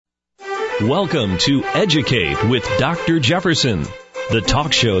Welcome to Educate with Dr. Jefferson, the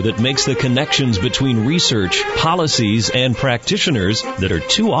talk show that makes the connections between research, policies, and practitioners that are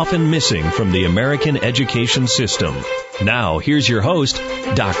too often missing from the American education system. Now, here's your host,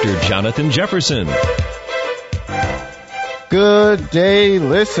 Dr. Jonathan Jefferson. Good day,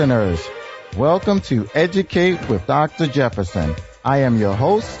 listeners. Welcome to Educate with Dr. Jefferson. I am your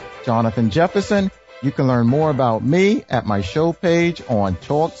host, Jonathan Jefferson. You can learn more about me at my show page on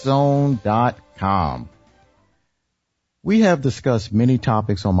TalkZone.com. We have discussed many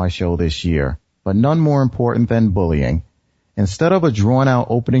topics on my show this year, but none more important than bullying. Instead of a drawn-out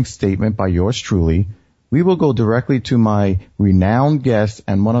opening statement by yours truly, we will go directly to my renowned guest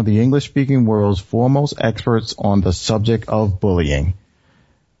and one of the English-speaking world's foremost experts on the subject of bullying.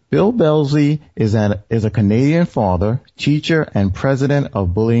 Bill Belzy is a Canadian father, teacher, and president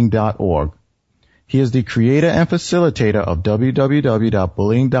of Bullying.org. He is the creator and facilitator of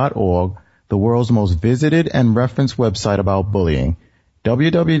www.bullying.org, the world's most visited and referenced website about bullying.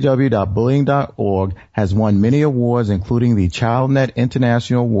 www.bullying.org has won many awards, including the ChildNet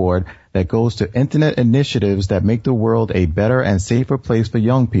International Award that goes to Internet initiatives that make the world a better and safer place for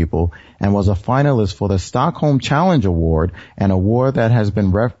young people, and was a finalist for the Stockholm Challenge Award, an award that has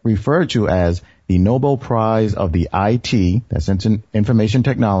been referred to as the Nobel Prize of the IT, that's information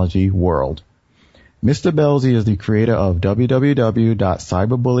technology, world. Mr. Belzy is the creator of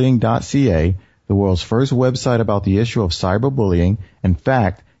www.cyberbullying.ca, the world's first website about the issue of cyberbullying. In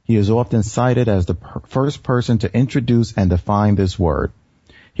fact, he is often cited as the first person to introduce and define this word.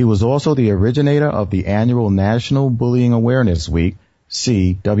 He was also the originator of the annual National Bullying Awareness Week.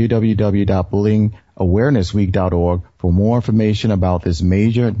 See www.bullyingawarenessweek.org for more information about this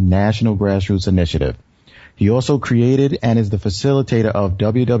major national grassroots initiative. He also created and is the facilitator of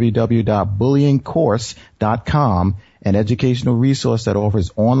www.bullyingcourse.com, an educational resource that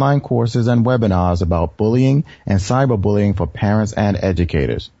offers online courses and webinars about bullying and cyberbullying for parents and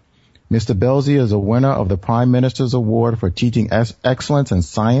educators. Mr. Belzy is a winner of the Prime Minister's Award for Teaching Excellence in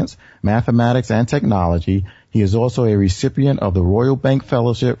Science, Mathematics, and Technology. He is also a recipient of the Royal Bank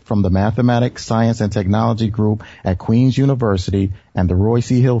Fellowship from the Mathematics, Science, and Technology Group at Queen's University and the Roy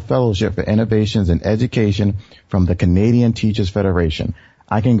C. Hill Fellowship for Innovations in Education from the Canadian Teachers Federation.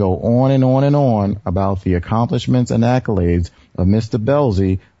 I can go on and on and on about the accomplishments and accolades of Mr.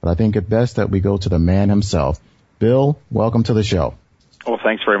 Belzy, but I think it best that we go to the man himself. Bill, welcome to the show. Well,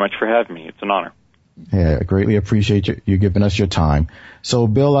 thanks very much for having me. It's an honor. Yeah, I greatly appreciate you giving us your time. So,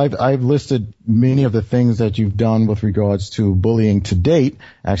 Bill, I've listed many of the things that you've done with regards to bullying to date,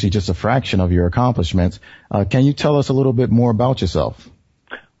 actually just a fraction of your accomplishments. Can you tell us a little bit more about yourself?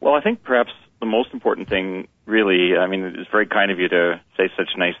 Well, I think perhaps the most important thing, really, I mean, it's very kind of you to say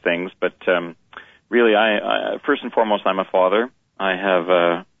such nice things, but really, I first and foremost, I'm a father. I have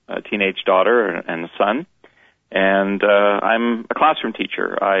a teenage daughter and a son. And I'm a classroom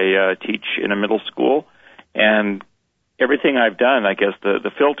teacher. I teach in a middle school, and everything I've done, I guess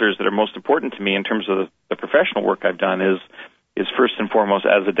the filters that are most important to me in terms of the professional work I've done is first and foremost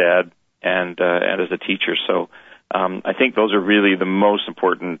as a dad and as a teacher. So I think those are really the most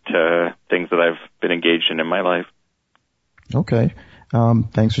important things that I've been engaged in my life. Okay.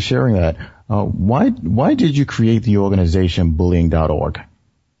 Thanks for sharing that. Why did you create the organization Bullying.org?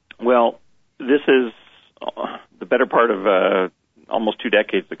 Well, this is the better part of almost 2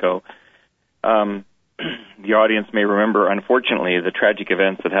 decades ago. The audience may remember, unfortunately, the tragic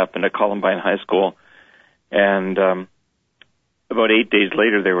events that happened at Columbine High School. And about 8 days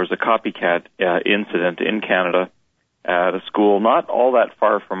later, there was a copycat incident in Canada at a school not all that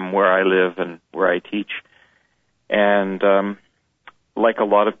far from where I live and where I teach. And like a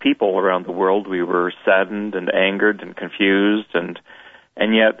lot of people around the world, we were saddened and angered and confused. And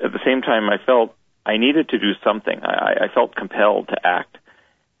yet, at the same time, I felt I needed to do something. I felt compelled to act.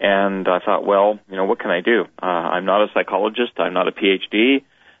 And I thought, well, what can I do? I'm not a psychologist. I'm not a PhD.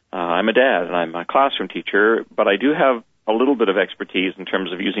 I'm a dad, and I'm a classroom teacher. But I do have a little bit of expertise in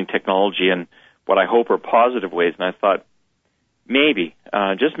terms of using technology in what I hope are positive ways. And I thought, maybe,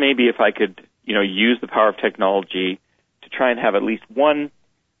 just maybe if I could, use the power of technology to try and have at least one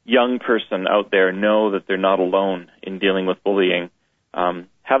young person out there know that they're not alone in dealing with bullying.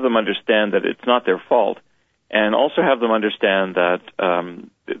 Have them understand that it's not their fault, and also have them understand that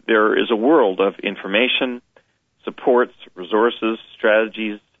there is a world of information, supports, resources,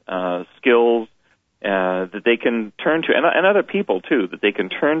 strategies, skills that they can turn to, and other people, too, that they can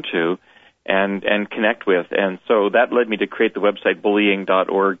turn to and connect with. And so that led me to create the website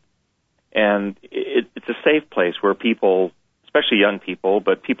bullying.org, and it's a safe place where people, especially young people,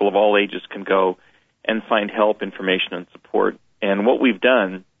 but people of all ages can go and find help, information, and support. And what we've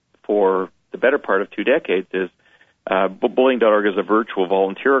done for the better part of 2 decades is Bullying.org is a virtual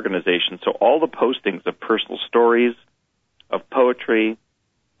volunteer organization. So all the postings of personal stories, of poetry,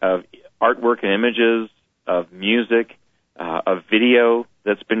 of artwork and images, of music, of video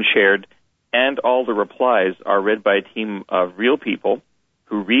that's been shared, and all the replies are read by a team of real people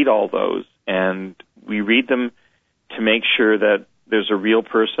who read all those, and we read them to make sure that there's a real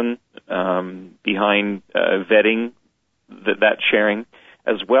person behind vetting that sharing,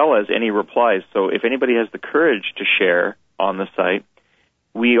 as well as any replies. So if anybody has the courage to share on the site,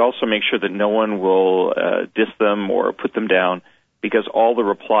 we also make sure that no one will diss them or put them down, because all the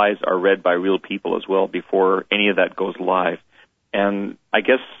replies are read by real people as well before any of that goes live. And I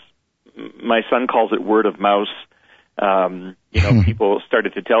guess my son calls it word of mouth. People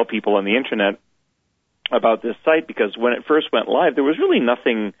started to tell people on the internet about this site, because when it first went live, there was really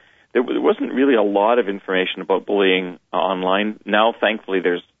nothing. There wasn't really a lot of information about bullying online. Now, thankfully,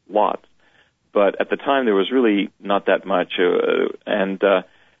 there's lots. But at the time, there was really not that much.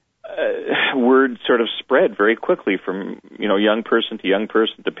 Word sort of spread very quickly from, young person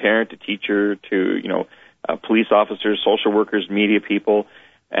to parent to teacher to, police officers, social workers, media people.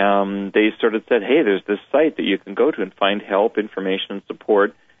 They sort of said, hey, there's this site that you can go to and find help, information, and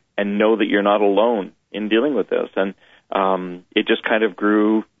support, and know that you're not alone in dealing with this. And it just kind of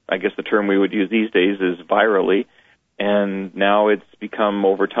grew. I guess the term we would use these days is virally, and now it's become,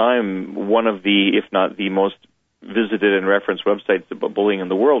 over time, one of the, if not the most visited and referenced websites about bullying in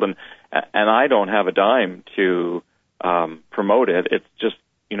the world. And I don't have a dime to promote it. It's just,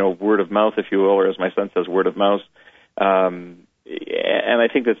 word of mouth, if you will, or as my son says, word of mouse. And I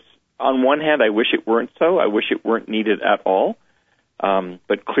think that's, on one hand, I wish it weren't so. I wish it weren't needed at all.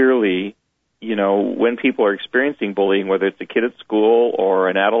 But clearly, when people are experiencing bullying, whether it's a kid at school or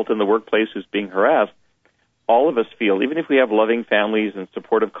an adult in the workplace who's being harassed, all of us feel, even if we have loving families and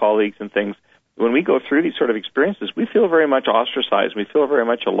supportive colleagues and things, when we go through these sort of experiences, we feel very much ostracized. We feel very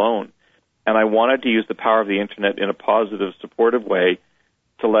much alone. And I wanted to use the power of the Internet in a positive, supportive way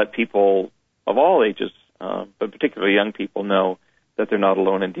to let people of all ages, but particularly young people, know that they're not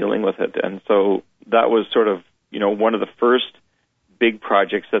alone in dealing with it. And so that was sort of, one of the first big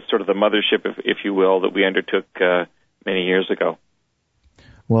projects, that's sort of the mothership, if you will, that we undertook many years ago.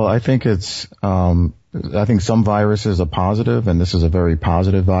 Well, I think I think some viruses are positive, and this is a very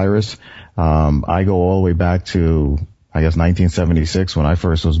positive virus. I go all the way back to, I guess, 1976, when I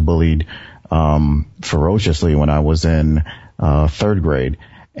first was bullied ferociously when I was in third grade.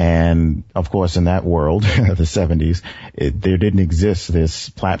 And, of course, in that world, the 70s, there didn't exist this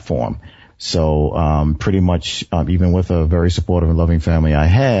platform. So pretty much, even with a very supportive and loving family I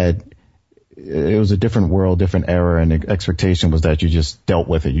had, it was a different world, different era, and the expectation was that you just dealt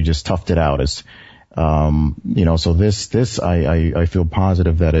with it. You just toughed it out. It's, so this, I feel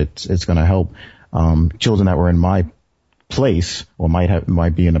positive that it's going to help, children that were in my place, or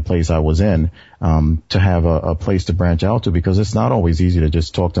might be in the place I was in, to have a place to branch out to, because it's not always easy to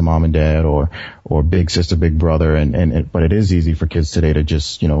just talk to mom and dad or big sister, big brother, but it is easy for kids today to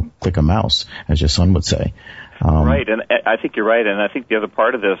just, click a mouse, as your son would say. Right, and I think you're right, and I think the other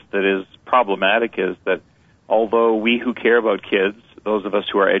part of this that is problematic is that although we who care about kids, those of us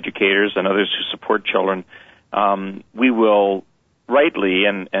who are educators and others who support children, we will rightly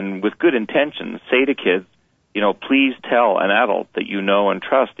and with good intentions say to kids, please tell an adult that you know and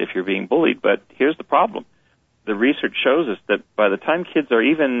trust if you're being bullied. But here's the problem. The research shows us that by the time kids are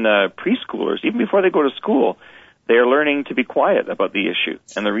even preschoolers, even before they go to school, they are learning to be quiet about the issue.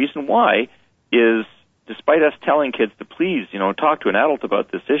 And the reason why is, despite us telling kids to please, talk to an adult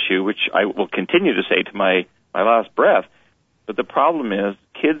about this issue, which I will continue to say to my last breath, but the problem is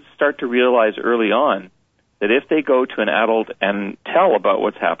kids start to realize early on that if they go to an adult and tell about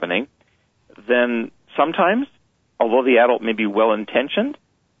what's happening, then sometimes, although the adult may be well-intentioned,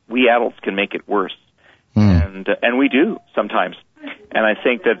 we adults can make it worse. And we do sometimes. And I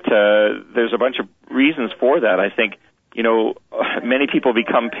think that there's a bunch of reasons for that. I think, many people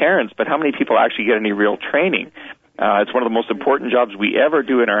become parents, but how many people actually get any real training? It's one of the most important jobs we ever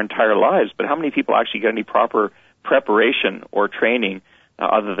do in our entire lives, but how many people actually get any proper preparation or training,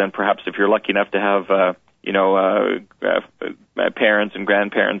 other than perhaps if you're lucky enough to have, parents and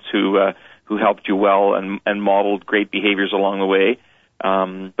grandparents who helped you well and modeled great behaviors along the way.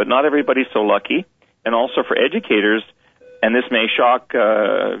 But not everybody's so lucky. And also for educators, and this may shock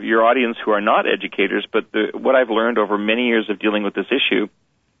your audience who are not educators, but what I've learned over many years of dealing with this issue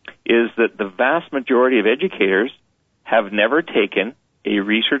is that the vast majority of educators have never taken a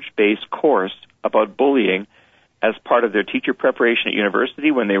research-based course about bullying as part of their teacher preparation at university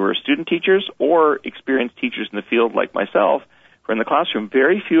when they were student teachers, or experienced teachers in the field like myself, who we're in the classroom,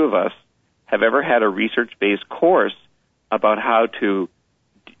 very few of us have ever had a research-based course about how to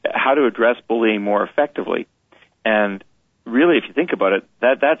address bullying more effectively. And really, if you think about it,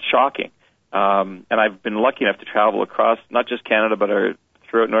 that's shocking. And I've been lucky enough to travel across not just Canada, but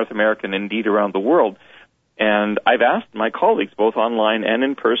throughout North America and indeed around the world. And I've asked my colleagues, both online and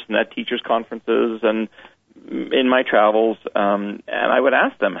in person at teachers' conferences and in my travels, and I would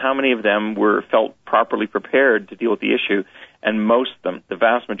ask them how many of them felt properly prepared to deal with the issue. And most of them, the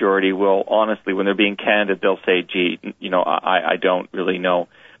vast majority, will honestly, when they're being candid, they'll say, gee, I don't really know.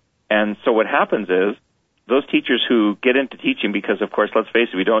 And so what happens is those teachers who get into teaching because, of course, let's face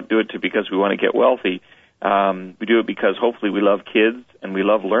it, we don't do it because we want to get wealthy. We do it because hopefully we love kids and we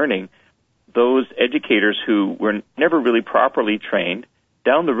love learning. Those educators who were never really properly trained,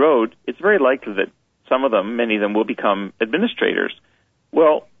 down the road, it's very likely that some of them, many of them, will become administrators.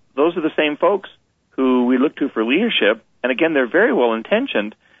 Well, those are the same folks who we look to for leadership. And again, they're very well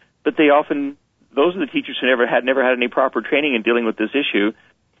intentioned, but those are the teachers who never had any proper training in dealing with this issue,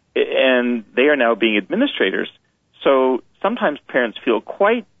 and they are now being administrators. So sometimes parents feel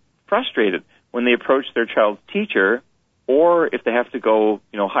quite frustrated when they approach their child's teacher, or if they have to go,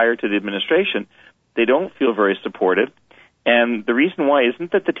 higher to the administration, they don't feel very supported. And the reason why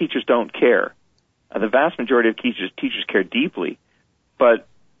isn't that the teachers don't care. The vast majority of teachers care deeply, but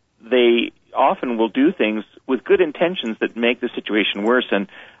they often will do things with good intentions that make the situation worse. And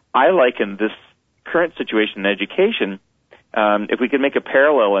I liken this current situation in education, if we could make a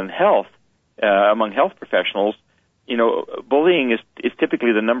parallel in health, among health professionals, bullying is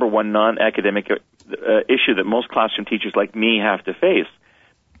typically the number one non-academic issue that most classroom teachers like me have to face.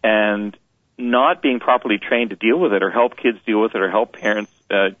 And not being properly trained to deal with it or help kids deal with it or help parents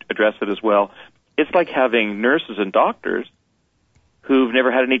address it as well, it's like having nurses and doctors who've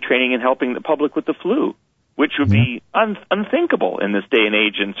never had any training in helping the public with the flu, which would be unthinkable in this day and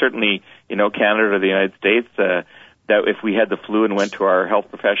age, and certainly, Canada or the United States, that if we had the flu and went to our health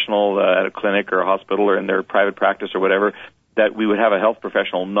professional at a clinic or a hospital or in their private practice or whatever, that we would have a health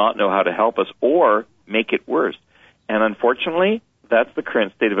professional not know how to help us or make it worse. And unfortunately, that's the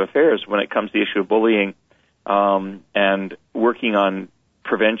current state of affairs when it comes to the issue of bullying, and working on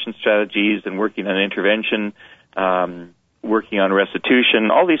prevention strategies and working on intervention, working on restitution,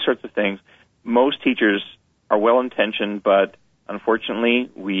 all these sorts of things. Most teachers are well-intentioned, but unfortunately,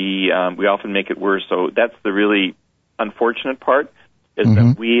 we often make it worse. So that's the really unfortunate part, is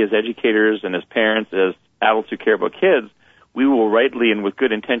that we as educators and as parents, as adults who care about kids, we will rightly and with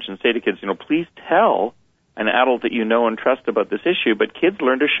good intention say to kids, please tell an adult that you know and trust about this issue, but kids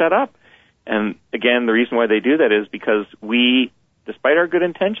learn to shut up. And again, the reason why they do that is because we, despite our good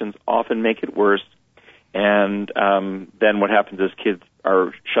intentions, often make it worse. And then what happens is kids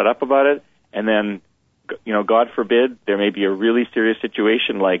are shut up about it, and then, God forbid, there may be a really serious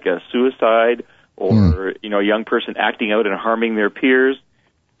situation like a suicide or, a young person acting out and harming their peers.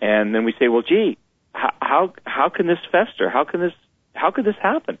 And then we say, well, gee, how can this fester? How could this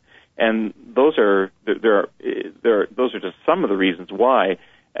happen? And those are just some of the reasons why.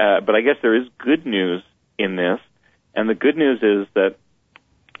 But I guess there is good news in this, and the good news is that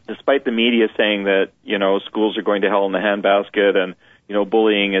despite the media saying that schools are going to hell in the handbasket and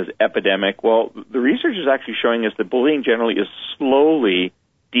bullying is epidemic, well, the research is actually showing us that bullying generally is slowly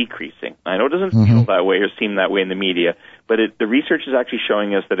decreasing. I know it doesn't feel that way or seem that way in the media, but the research is actually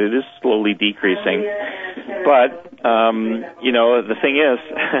showing us that it is slowly decreasing. But the thing is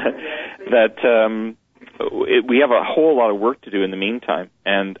that we have a whole lot of work to do in the meantime.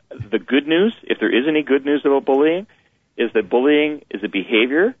 And the good news, if there is any good news about bullying, is that bullying is a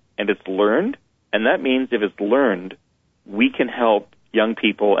behavior and it's learned. And that means if it's learned, we can help young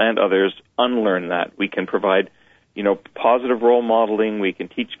people and others unlearn that. We can provide, positive role modeling. We can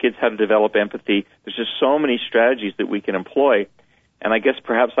teach kids how to develop empathy. There's just so many strategies that we can employ. And I guess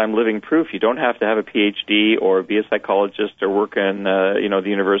perhaps I'm living proof. You don't have to have a PhD or be a psychologist or work in, the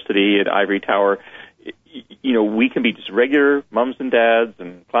university at Ivory Tower. We can be just regular mums and dads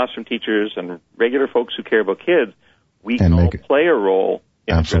and classroom teachers and regular folks who care about kids. We can all play a role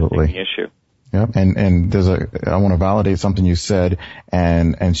in addressing the issue. Yep. And I want to validate something you said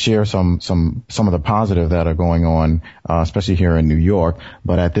and share some of the positive that are going on, especially here in New York.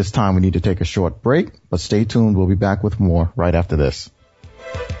 But at this time, we need to take a short break, but stay tuned. We'll be back with more right after this.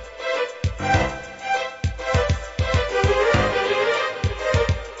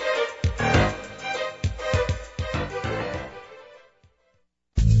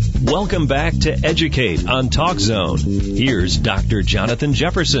 Welcome back to Educate on Talk Zone. Here's Dr. Jonathan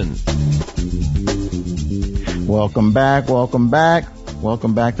Jefferson. Welcome back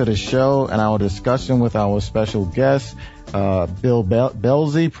to the show and our discussion with our special guest, Bill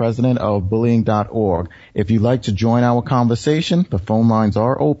Belzy, president of bullying.org. If you'd like to join our conversation, the phone lines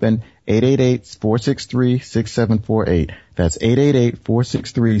are open, 888-463-6748. That's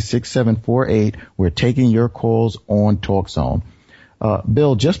 888-463-6748. We're taking your calls on TalkZone.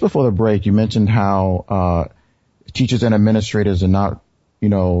 Bill, just before the break, you mentioned how teachers and administrators are not,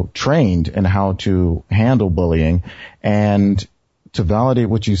 trained in how to handle bullying. And to validate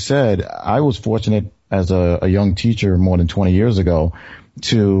what you said, I was fortunate as a young teacher more than 20 years ago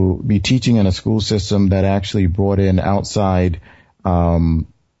to be teaching in a school system that actually brought in outside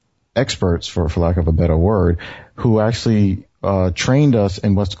experts, for lack of a better word, who actually trained us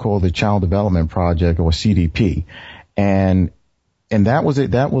in what's called the Child Development Project, or CDP. And that was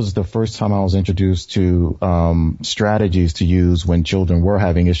it. That was the first time I was introduced to strategies to use when children were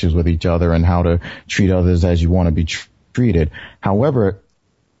having issues with each other and how to treat others as you want to be treated. However,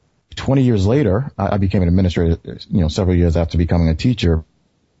 20 years later, I became an administrator, several years after becoming a teacher,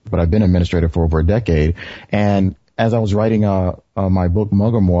 but I've been an administrator for over a decade. And as I was writing my book,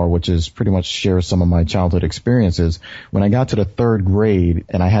 Muggermore, which is pretty much shares some of my childhood experiences, when I got to the third grade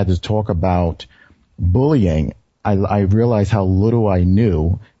and I had to talk about bullying, I realized how little I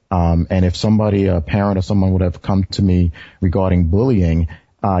knew. And if a parent or someone would have come to me regarding bullying,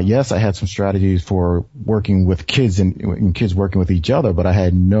 yes, I had some strategies for working with kids and kids working with each other, but I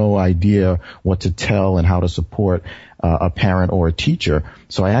had no idea what to tell and how to support a parent or a teacher.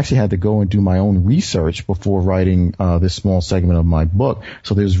 So I actually had to go and do my own research before writing this small segment of my book.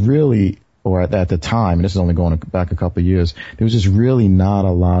 So there's really, or at the time, and this is only going back a couple of years, there was just really not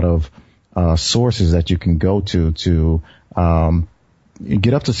a lot of sources that you can go to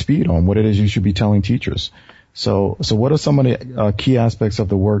get up to speed on what it is you should be telling teachers. So what are some of the key aspects of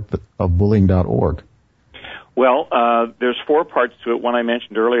the work of bullying.org? Well, there's 4 parts to it. One I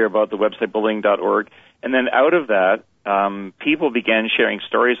mentioned earlier about the website bullying.org. And then out of that, people began sharing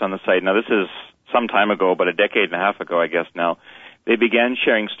stories on the site. Now, this is some time ago, about a decade and a half ago, I guess now. They began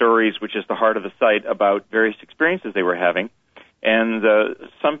sharing stories, which is the heart of the site, about various experiences they were having. And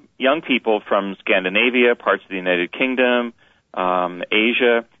some young people from Scandinavia, parts of the United Kingdom,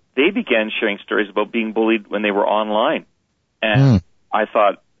 Asia, they began sharing stories about being bullied when they were online. And I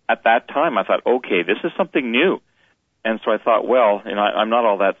thought, at that time, okay, this is something new. And so I thought, well, I'm not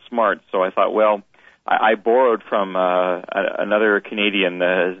all that smart. So I thought, well, I borrowed from another Canadian.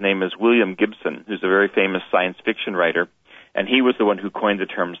 His name is William Gibson, who's a very famous science fiction writer. And he was the one who coined the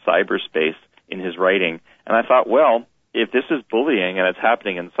term cyberspace in his writing. And I thought, well, if this is bullying and it's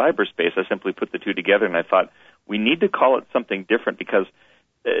happening in cyberspace, I simply put the two together. And I thought, we need to call it something different because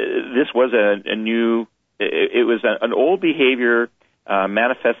this was an old behavior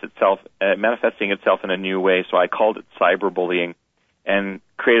manifesting itself in a new way. So I called it cyberbullying and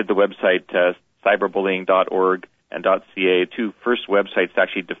created the website cyberbullying.org and .ca, 2 first websites to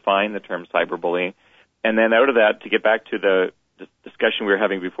actually define the term cyberbullying. And then out of that, to get back to the discussion we were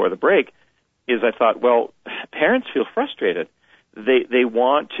having before the break, is I thought, well, parents feel frustrated. They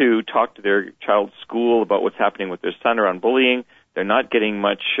want to talk to their child's school about what's happening with their son around bullying. They're not getting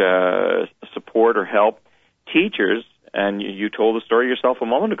much support or help. Teachers, and you told the story yourself a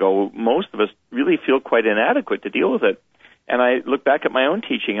moment ago, most of us really feel quite inadequate to deal with it. And I look back at my own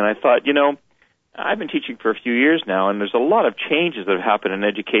teaching, and I thought, I've been teaching for a few years now, and there's a lot of changes that have happened in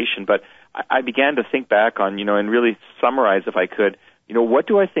education, but I began to think back on, and really summarize, if I could, what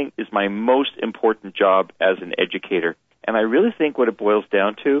do I think is my most important job as an educator? And I really think what it boils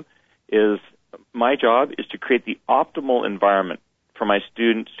down to is my job is to create the optimal environment for my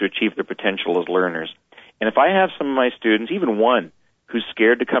students to achieve their potential as learners. And if I have some of my students, even one, who's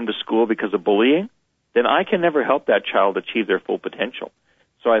scared to come to school because of bullying, then I can never help that child achieve their full potential.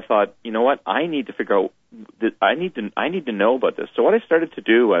 So I thought, you know what, I need to figure out that I need to know about this. So what I started to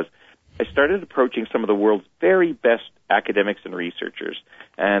do was I started approaching some of the world's very best academics and researchers.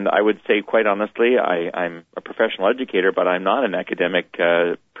 And I would say, quite honestly, I'm a professional educator, but I'm not an academic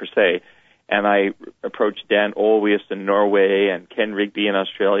per se. And I approached Dan Olweus in Norway and Ken Rigby in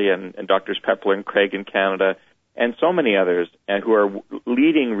Australia and Drs. Pepler and Craig in Canada and so many others who are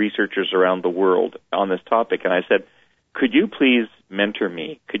leading researchers around the world on this topic. And I said, could you please mentor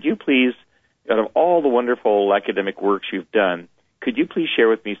me? Could you please, out of all the wonderful academic works you've done, could you please share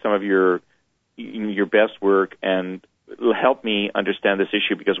with me some of your best work and help me understand this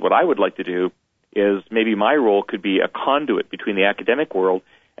issue? Because what I would like to do is maybe my role could be a conduit between the academic world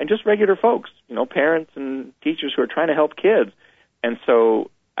and just regular folks, parents and teachers who are trying to help kids. And so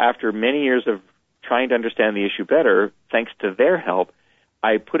after many years of trying to understand the issue better, thanks to their help,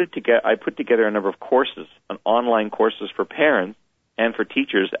 I put together a number of courses, online courses for parents and for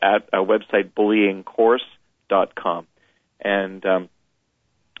teachers at a website, bullyingcourse.com. And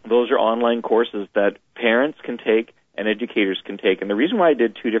those are online courses that parents can take and educators can take. And the reason why I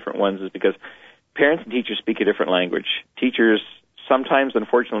did two different ones is because parents and teachers speak a different language. Teachers sometimes,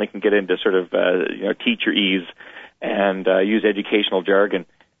 unfortunately, can get into sort of teacherese and use educational jargon.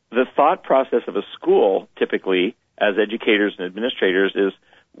 The thought process of a school, typically, as educators and administrators, is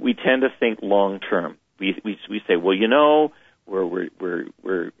we tend to think long term. We say, well, you know, we're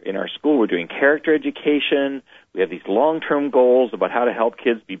in our school, we're doing character education. We have these long-term goals about how to help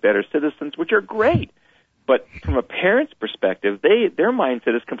kids be better citizens, which are great. But from a parent's perspective, their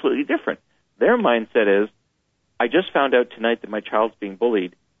mindset is completely different. Their mindset is, I just found out tonight that my child's being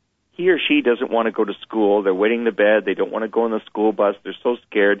bullied. He or she doesn't want to go to school. They're wetting the bed. They don't want to go on the school bus. They're so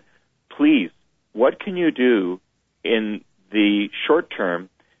scared. Please, what can you do in the short term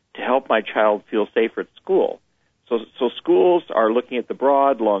to help my child feel safer at school? So schools are looking at the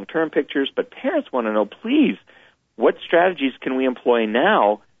broad, long-term pictures, but parents want to know, please, what strategies can we employ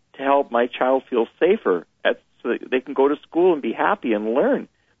now to help my child feel safer so that they can go to school and be happy and learn?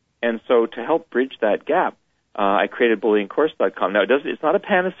 And so to help bridge that gap, I created bullyingcourse.com. Now, it's not a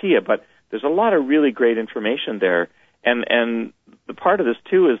panacea, but there's a lot of really great information there. And the part of this,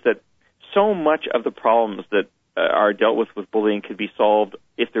 too, is that so much of the problems that are dealt with bullying could be solved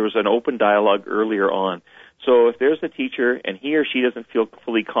if there was an open dialogue earlier on. So if there's a teacher and he or she doesn't feel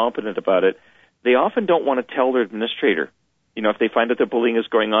fully competent about it, they often don't want to tell their administrator. You know, if they find out that bullying is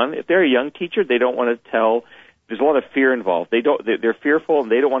going on, if they're a young teacher, they don't want to tell. There's a lot of fear involved. They're fearful,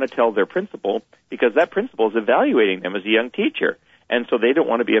 and they don't want to tell their principal because that principal is evaluating them as a young teacher, and so they don't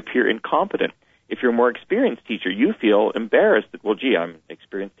want to appear incompetent. If you're a more experienced teacher, you feel embarrassed that, well, gee, I'm an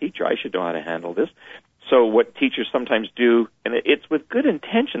experienced teacher. I should know how to handle this. So what teachers sometimes do, and it's with good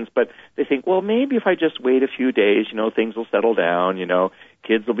intentions, but they think, well, maybe if I just wait a few days, you know, things will settle down, you know,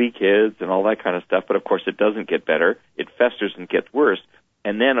 kids will be kids and all that kind of stuff. But, of course, it doesn't get better. It festers and gets worse.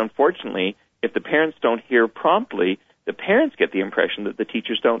 And then, unfortunately, if the parents don't hear promptly, the parents get the impression that the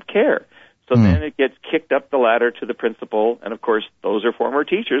teachers don't care. So then it gets kicked up the ladder to the principal. And, of course, those are former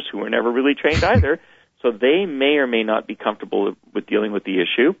teachers who were never really trained either. So they may or may not be comfortable with dealing with the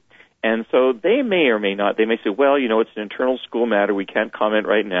issue. And so they may or may not. They may say, well, you know, it's an internal school matter. We can't comment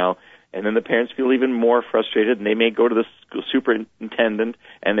right now. And then the parents feel even more frustrated, and they may go to the school superintendent.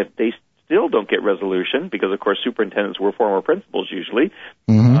 And if they still don't get resolution, because, of course, superintendents were former principals usually,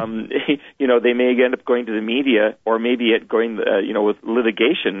 you know, they may end up going to the media or maybe going, you know, with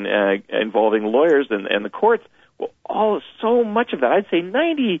litigation involving lawyers and the courts. Well, so much of that, I'd say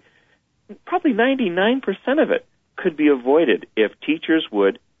probably 99% of it could be avoided if teachers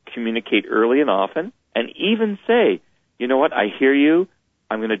would communicate early and often, and even say, you know what, I hear you.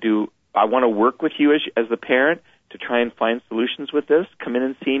 I want to work with you as the parent to try and find solutions with this. Come in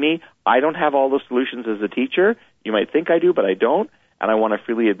and see me. I don't have all the solutions as a teacher. You might think I do, but I don't, and I want to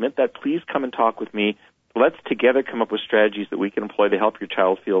freely admit that. Please come and talk with me. Let's together come up with strategies that we can employ to help your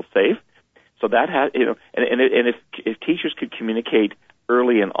child feel safe. So that has, you know, and if teachers could communicate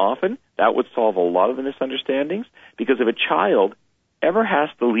early and often, that would solve a lot of the misunderstandings. Because if a child ever has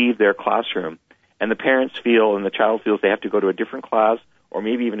to leave their classroom and the parents feel and the child feels they have to go to a different class or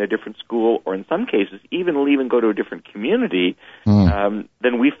maybe even a different school or in some cases even leave and go to a different community,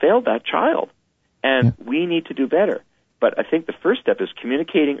 then we failed that child. And we need to do better. But I think the first step is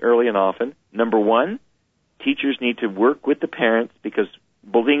communicating early and often. Number one, teachers need to work with the parents because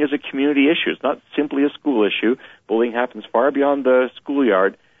bullying is a community issue. It's not simply a school issue. Bullying happens far beyond the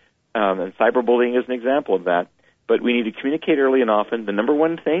schoolyard, and cyberbullying is an example of that. But we need to communicate early and often. The number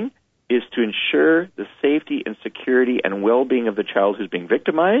one thing is to ensure the safety and security and well-being of the child who's being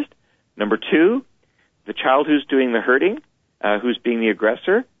victimized. Number two, the child who's doing the hurting, who's being the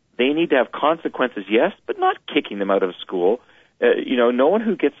aggressor, they need to have consequences, yes, but not kicking them out of school. You know, no one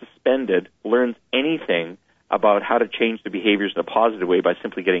who gets suspended learns anything about how to change the behaviors in a positive way by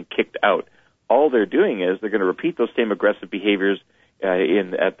simply getting kicked out. All they're doing is they're going to repeat those same aggressive behaviors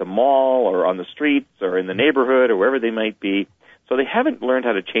at the mall or on the streets or in the neighborhood or wherever they might be. So they haven't learned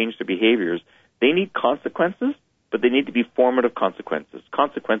how to change their behaviors. They need consequences, but they need to be formative consequences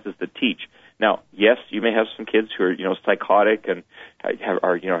that teach. Now, yes, you may have some kids who are, you know, psychotic and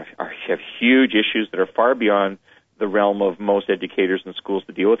have huge issues that are far beyond the realm of most educators and schools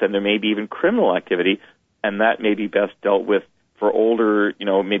to deal with, and there may be even criminal activity, and that may be best dealt with for older, you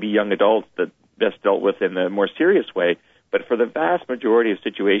know, maybe young adults, that best dealt with in a more serious way. But for the vast majority of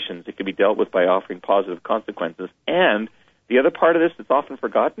situations, it can be dealt with by offering positive consequences. And the other part of this that's often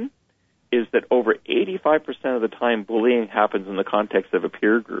forgotten is that over 85% of the time, bullying happens in the context of a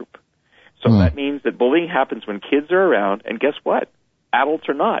peer group. So that means that bullying happens when kids are around, and guess what? Adults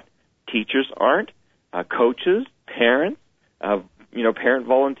are not. Teachers aren't. Coaches, parents, parent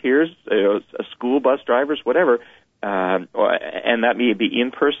volunteers, school bus drivers, whatever, and that may be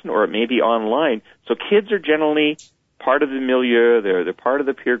in person or it may be online. So kids are generally part of the milieu, they're part of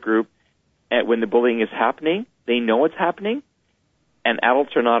the peer group, and when the bullying is happening, they know it's happening, and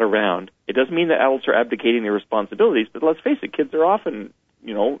adults are not around. It doesn't mean that adults are abdicating their responsibilities, but let's face it, kids are often,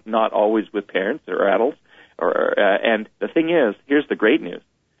 not always with parents or adults, and the thing is, here's the great news.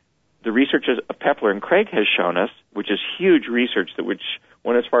 The research of Pepler and Craig has shown us, which is huge research, which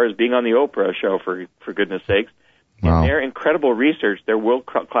went as far as being on the Oprah show, for goodness sakes. Wow. In their incredible research, their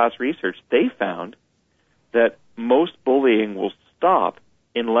world-class research, they found that most bullying will stop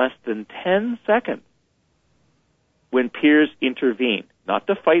in less than 10 seconds when peers intervene, not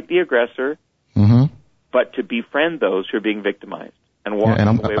to fight the aggressor, but to befriend those who are being victimized and walking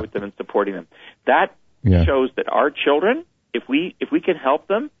away with them and supporting them. That shows that our children, if we can help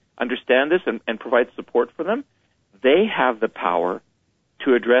them understand this and provide support for them, they have the power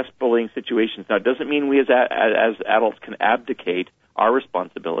to address bullying situations. Now, it doesn't mean we as adults can abdicate our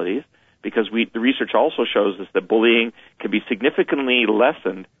responsibilities, because the research also shows us that bullying can be significantly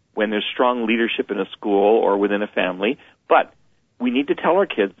lessened when there's strong leadership in a school or within a family. But we need to tell our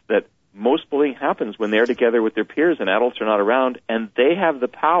kids that most bullying happens when they're together with their peers and adults are not around, and they have the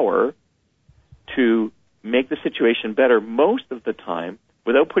power to make the situation better most of the time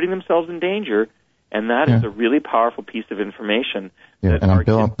without putting themselves in danger, and that is a really powerful piece of information that our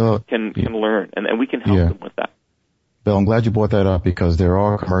kids can learn, and we can help them with that. Bill, I'm glad you brought that up, because there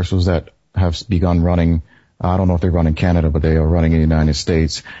are commercials that have begun running. I don't know if they run in Canada, but they are running in the United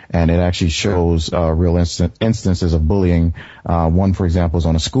States, and it actually shows real instances of bullying. One, for example, is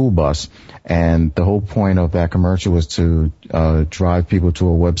on a school bus, and the whole point of that commercial was to drive people to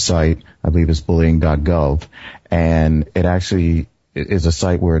a website, I believe it's bullying.gov, and it actually is a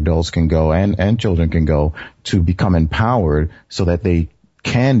site where adults can go and children can go to become empowered so that they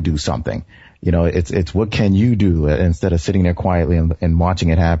can do something. It's what can you do instead of sitting there quietly and watching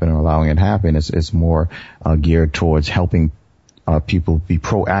it happen or allowing it happen. It's more geared towards helping people be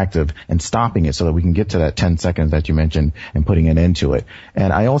proactive and stopping it so that we can get to that 10 seconds that you mentioned and putting an end to it.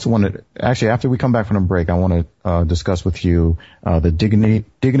 And I also after we come back from the break, I want to discuss with you the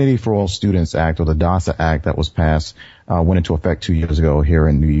Dignity for All Students Act, or the DASA Act, that was passed, went into effect 2 years ago here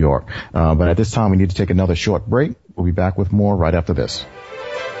in New York. But at this time, we need to take another short break. We'll be back with more right after this.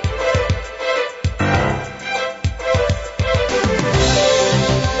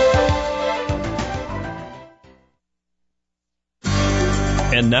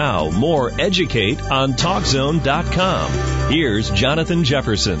 And now, more Educate on TalkZone.com. Here's Jonathan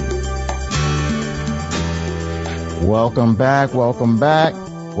Jefferson. Welcome back. Welcome back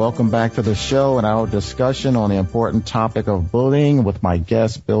to the show and our discussion on the important topic of bullying with my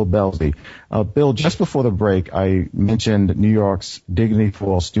guest, Bill Belzy. Bill, just before the break, I mentioned New York's Dignity for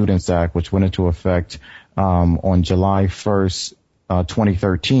All Students Act, which went into effect on July 1st,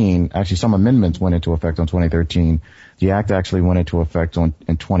 2013. Actually, some amendments went into effect on 2013. The act actually went into effect in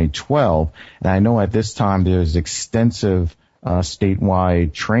 2012. And I know at this time there's extensive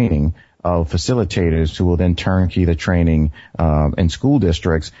statewide training of facilitators who will then turnkey the training in school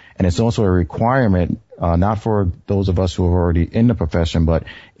districts. And it's also a requirement, not for those of us who are already in the profession, but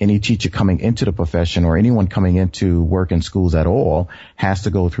any teacher coming into the profession or anyone coming into work in schools at all has to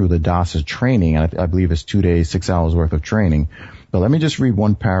go through the DASA training. And I believe it's 2 days, 6 hours worth of training. But let me just read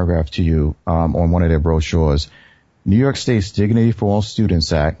one paragraph to you on one of their brochures. New York State's Dignity for All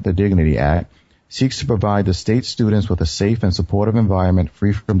Students Act, the Dignity Act, seeks to provide the state students with a safe and supportive environment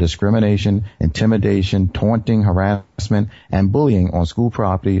free from discrimination, intimidation, taunting, harassment, and bullying on school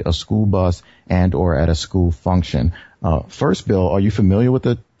property, a school bus, and or at a school function. First, Bill, are you familiar with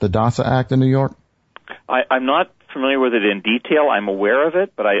the DASA Act in New York? I'm not familiar with it in detail. I'm aware of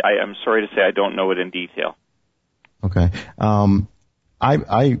it, but I'm sorry to say I don't know it in detail. Okay.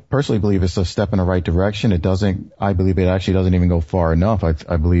 I personally believe it's a step in the right direction. I believe it actually doesn't even go far enough.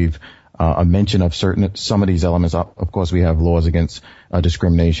 I believe a mention of some of these elements. Of course, we have laws against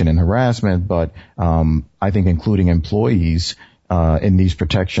discrimination and harassment, but I think including employees in these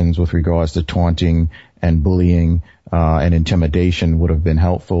protections with regards to taunting and bullying and intimidation would have been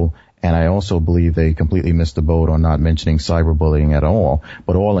helpful. And I also believe they completely missed the boat on not mentioning cyberbullying at all.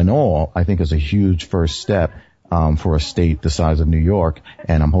 But all in all, I think it's a huge first step for a state the size of New York,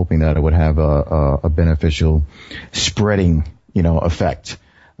 and I'm hoping that it would have a beneficial spreading, effect.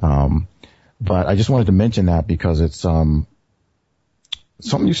 But I just wanted to mention that because it's something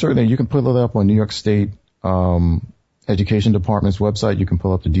you can pull it up on New York State Education Department's website. You can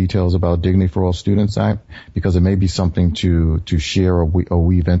pull up the details about Dignity for All Students Act, because it may be something to share or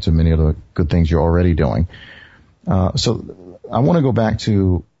weave into many of the good things you're already doing. So I want to go back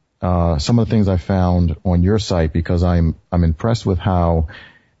to some of the things I found on your site, because I'm impressed with how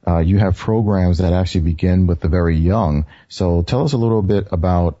you have programs that actually begin with the very young. So tell us a little bit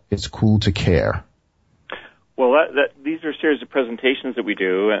about It's Cool to Care. Well, these are a series of presentations that we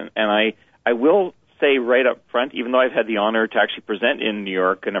do, and I will say right up front, even though I've had the honor to actually present in New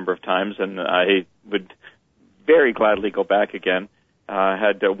York a number of times, and I would very gladly go back again.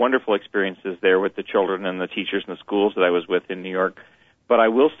 Had wonderful experiences there with the children and the teachers and the schools that I was with in New York. But I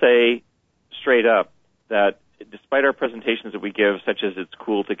will say straight up that despite our presentations that we give, such as It's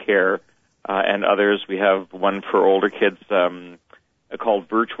Cool to Care and others, we have one for older kids called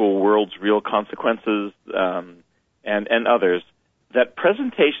Virtual World's Real Consequences, and others, that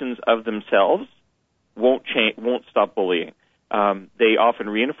presentations of themselves won't stop bullying. They often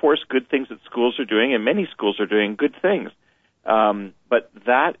reinforce good things that schools are doing, and many schools are doing good things. But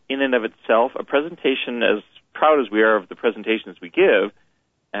that in and of itself, a presentation, as proud as we are of the presentations we give,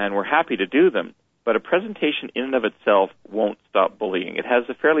 and we're happy to do them, but a presentation in and of itself won't stop bullying. It has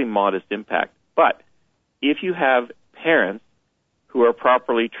a fairly modest impact. But if you have parents who are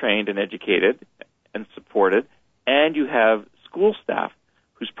properly trained and educated and supported, and you have school staff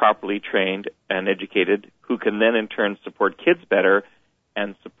who's properly trained and educated, who can then in turn support kids better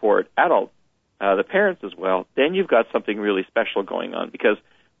and support adults, the parents as well, then you've got something really special going on. Because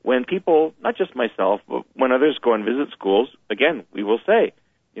when people, not just myself, but when others go and visit schools, again, we will say,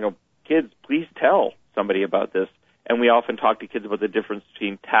 kids, please tell somebody about this. And we often talk to kids about the difference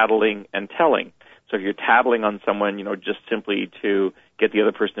between tattling and telling. So if you're tattling on someone, just simply to get the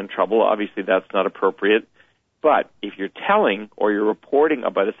other person in trouble, obviously that's not appropriate. But if you're telling or you're reporting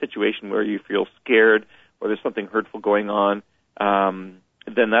about a situation where you feel scared or there's something hurtful going on,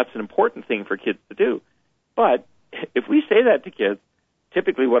 then that's an important thing for kids to do. But if we say that to kids,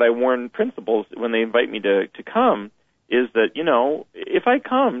 typically what I warn principals when they invite me to come is that, if I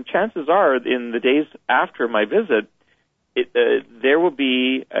come, chances are in the days after my visit, there will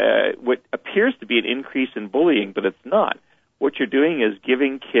be what appears to be an increase in bullying, but it's not. What you're doing is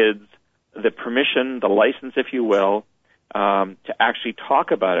giving kids the permission, the license, if you will, to actually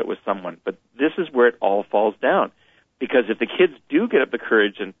talk about it with someone. But this is where it all falls down. Because if the kids do get up the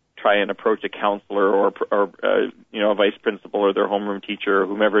courage and try and approach a counselor or a vice principal or their homeroom teacher or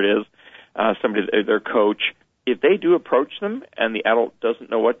whomever it is, their coach, if they do approach them and the adult doesn't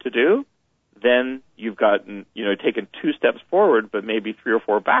know what to do, then you've gotten, taken 2 steps forward, but maybe 3 or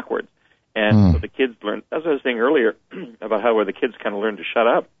 4 backwards. And so the kids learn, as I was saying earlier, about where the kids kind of learn to shut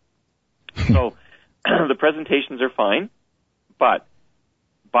up. So the presentations are fine, but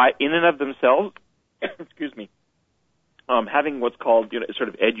in and of themselves, excuse me, having what's called, sort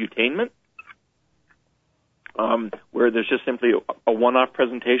of edutainment, where there's just simply a one-off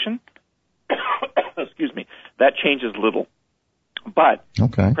presentation, excuse me, that changes little. But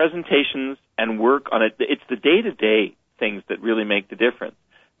presentations and work on it, it's the day-to-day things that really make the difference.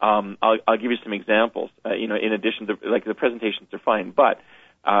 I'll give you some examples. In addition to, the presentations are fine, but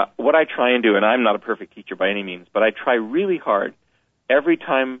what I try and do, and I'm not a perfect teacher by any means, but I try really hard every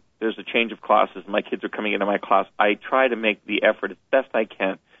time there's a change of classes, my kids are coming into my class, I try to make the effort as best I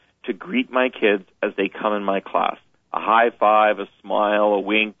can to greet my kids as they come in my class. A high five, a smile, a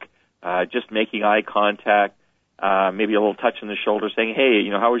wink, just making eye contact, maybe a little touch on the shoulder saying, hey,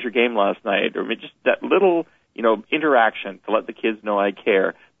 how was your game last night? Or just that little, interaction to let the kids know I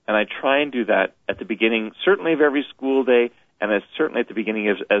care. And I try and do that at the beginning, certainly of every school day, and certainly at the beginning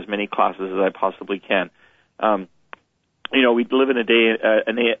of as many classes as I possibly can. We live in an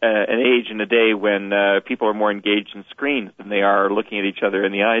age in a day when people are more engaged in screens than they are looking at each other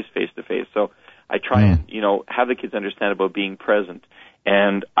in the eyes face to face. So I try and, have the kids understand about being present.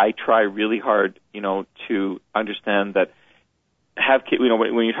 And I try really hard, to understand that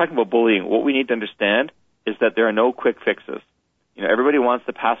when you're talking about bullying, what we need to understand is that there are no quick fixes. Everybody wants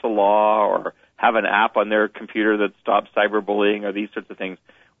to pass a law or have an app on their computer that stops cyberbullying or these sorts of things.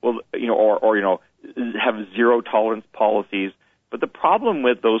 Well, or have zero tolerance policies. But the problem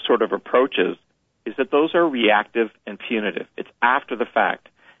with those sort of approaches is that those are reactive and punitive. It's after the fact.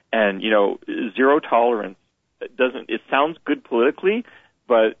 And, zero tolerance it sounds good politically,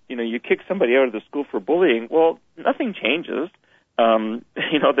 but, you kick somebody out of the school for bullying, well, nothing changes.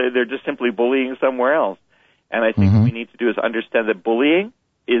 They're just simply bullying somewhere else. And I think what we need to do is understand that bullying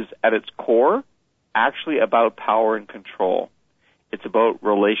is at its core actually about power and control. It's about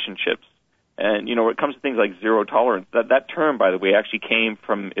relationships. And, when it comes to things like zero tolerance, that term, by the way, actually came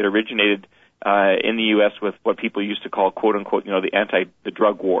from, it originated in the U.S. with what people used to call, quote unquote, the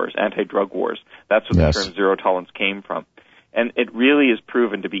drug wars, anti-drug wars. That's where the term zero tolerance came from. And it really is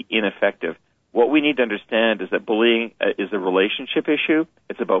proven to be ineffective. What we need to understand is that bullying is a relationship issue.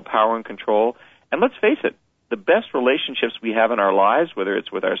 It's about power and control. And let's face it, the best relationships we have in our lives, whether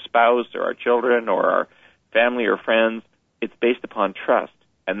it's with our spouse or our children or our family or friends, it's based upon trust.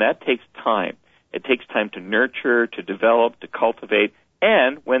 And that takes time. It takes time to nurture, to develop, to cultivate.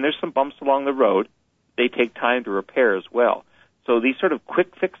 And when there's some bumps along the road, they take time to repair as well. So these sort of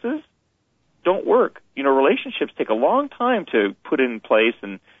quick fixes don't work. You know, relationships take a long time to put in place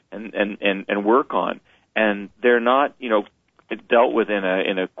and work on. And they're not, you know, dealt with in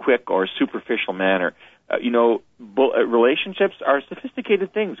a quick or superficial manner. Relationships are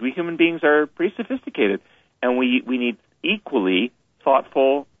sophisticated things. We human beings are pretty sophisticated, and we need equally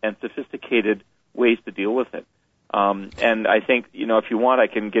thoughtful and sophisticated ways to deal with it. And I think, you know, if you want, I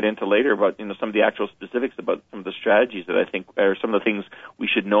can get into later about, you know, some of the actual specifics about some of the strategies that I think are some of the things we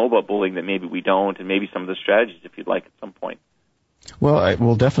should know about bullying that maybe we don't, and maybe some of the strategies if you'd like at some point.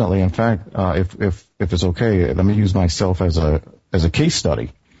 Well, definitely. In fact, if it's okay, let me use myself as a case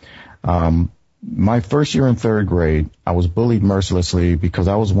study. My first year in third grade, I was bullied mercilessly because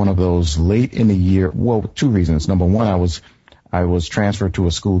I was one of those late in the year. Well, two reasons. Number one, I was transferred to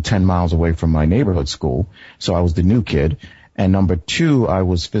a school 10 miles away from my neighborhood school, so I was the new kid. And number two, I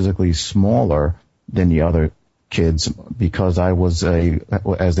was physically smaller than the other kids because I was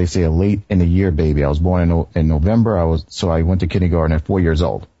as they say, a late in the year baby. I was born in November. So I went to kindergarten at 4 years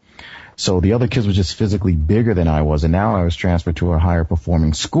old. So the other kids were just physically bigger than I was, and now I was transferred to a higher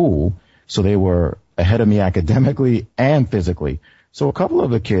performing school, so they were ahead of me academically and physically. So a couple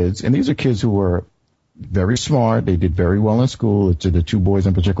of the kids, and these are kids who were very smart, they did very well in school, to the two boys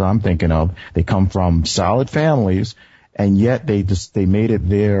in particular I'm thinking of, they come from solid families, and yet they made it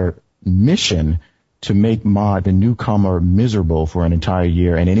their mission to make the newcomer miserable for an entire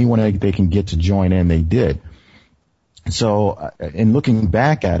year, and anyone they can get to join in, they did. So in looking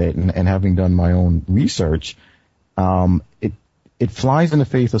back at it and having done my own research, it flies in the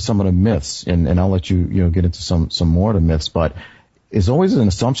face of some of the myths, and I'll let you get into some more of the myths, but it's always an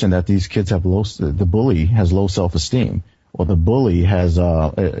assumption that these kids the bully has low self-esteem, or the bully has,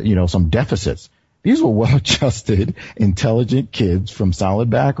 some deficits. These were well-adjusted, intelligent kids from solid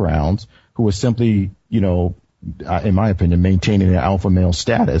backgrounds who were simply, in my opinion, maintaining their alpha male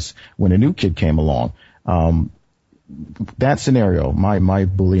status when a new kid came along. That scenario, my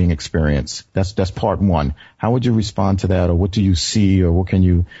bullying experience, that's part one. How would you respond to that, or what do you see, or what can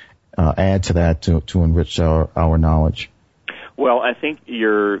you add to that to enrich our knowledge? Well, I think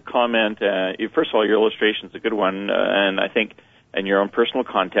your comment, first of all, your illustration is a good one, and I think in your own personal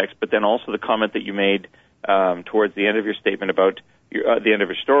context, but then also the comment that you made towards the end of your statement about the end of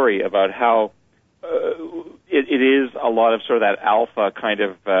your story about how it is a lot of sort of that alpha kind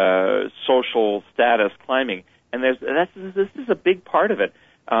of social status climbing, and this is a big part of it.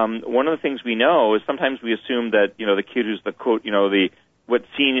 One of the things we know is sometimes we assume that the kid who's the quote, what's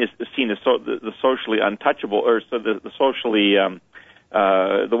seen as the socially untouchable, or so the socially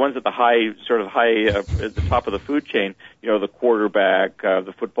the ones at the high at the top of the food chain, the quarterback,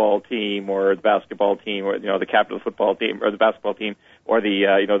 the football team, or the basketball team, or the captain of the football team, or the basketball team, or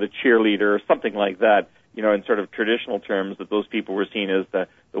the the cheerleader, or something like that. In sort of traditional terms, that those people were seen as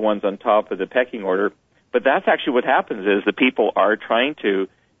the ones on top of the pecking order. But that's actually what happens is the people are trying to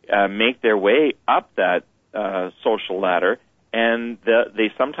make their way up that social ladder, and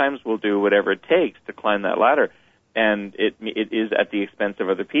they sometimes will do whatever it takes to climb that ladder, and it is at the expense of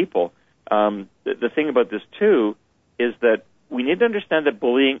other people. The thing about this, too, is that we need to understand that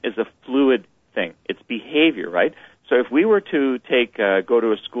bullying is a fluid thing. It's behavior, right? So if we were to go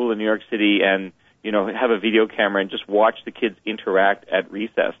to a school in New York City and, have a video camera and just watch the kids interact at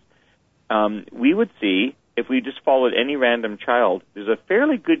recess, we would see, if we just followed any random child, there's a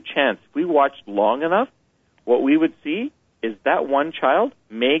fairly good chance, if we watched long enough, what we would see is that one child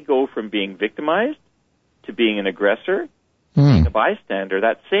may go from being victimized to being an aggressor, being a bystander,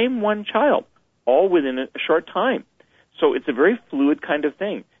 that same one child, all within a short time. So it's a very fluid kind of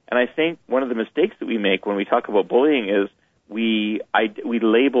thing. And I think one of the mistakes that we make when we talk about bullying is we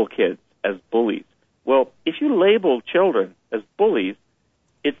label kids as bullies. Well, if you label children as bullies,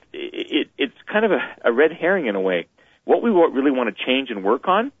 it's kind of a red herring in a way. What we really want to change and work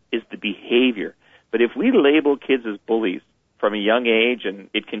on is the behavior. But if we label kids as bullies from a young age, and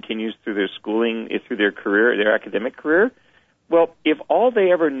it continues through their schooling, through their career, their academic career, well, if all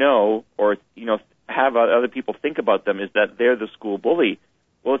they ever know, or have other people think about them, is that they're the school bully,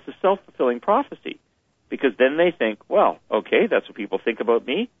 well, it's a self-fulfilling prophecy, because then they think, well, okay, that's what people think about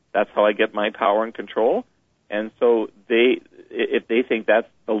me. That's how I get my power and control. And so if they think that's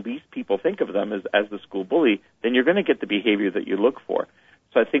the least people think of them as the school bully, then you're going to get the behavior that you look for.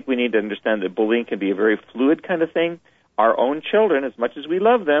 So I think we need to understand that bullying can be a very fluid kind of thing. Our own children, as much as we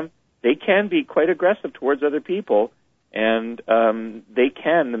love them, they can be quite aggressive towards other people, and they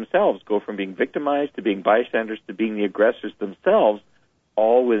can themselves go from being victimized to being bystanders to being the aggressors themselves,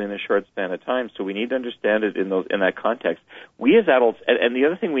 all within a short span of time. So we need to understand it in that context. We as adults, and the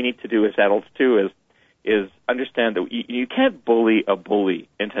other thing we need to do as adults too is understand that you can't bully a bully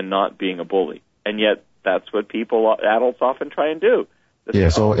into not being a bully, and yet that's what adults often try and do.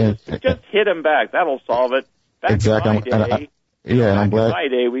 Just hit him back. That'll solve it. Back exactly. in my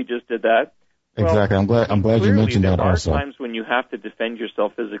day, we just did that. Exactly. Well, I'm glad you mentioned that also. There are times when you have to defend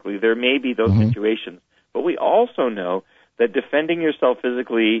yourself physically. There may be those situations, but we also know that defending yourself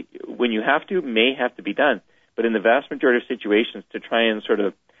physically, when you have to, may have to be done. But in the vast majority of situations, to try and sort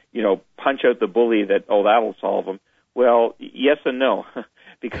of, punch out the bully that'll solve them. Well, yes and no,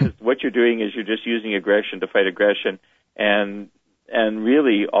 because what you're doing is you're just using aggression to fight aggression, and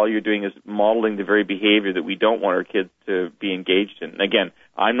really all you're doing is modeling the very behavior that we don't want our kids to be engaged in. And again,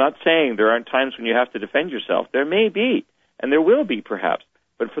 I'm not saying there aren't times when you have to defend yourself. There may be, and there will be perhaps,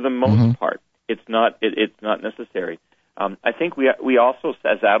 but for the most part, it's not necessary. I think we also,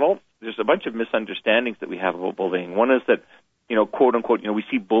 as adults, there's a bunch of misunderstandings that we have about bullying. One is that, quote unquote, we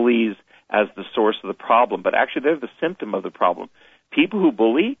see bullies as the source of the problem, but actually they're the symptom of the problem. People who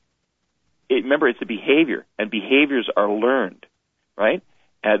bully, remember, it's a behavior, and behaviors are learned, right?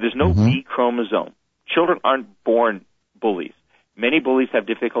 There's no B chromosome. Children aren't born bullies. Many bullies have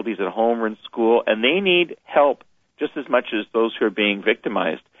difficulties at home or in school, and they need help just as much as those who are being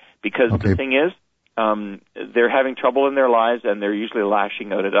victimized, because the thing is, they're having trouble in their lives, and they're usually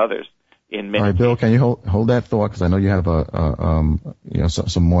lashing out at others. In many All right, Bill, can you hold that thought? Because I know you have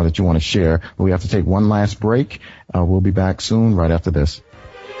some more that you want to share. But we have to take one last break. We'll be back soon, right after this.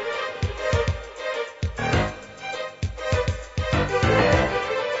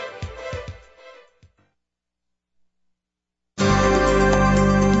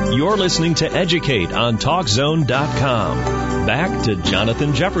 You're listening to Educate on TalkZone.com. Back to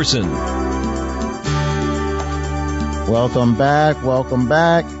Jonathan Jefferson. Welcome back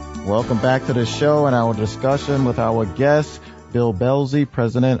to the show and our discussion with our guest, Bill Belzy,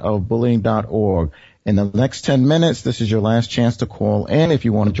 president of Bullying.org. In the next 10 minutes, this is your last chance to call in if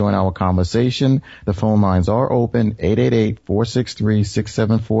you want to join our conversation. The phone lines are open,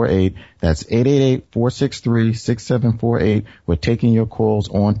 888-463-6748. That's 888-463-6748. We're taking your calls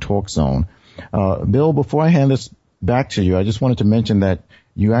on TalkZone. Bill, before I hand this back to you, I just wanted to mention that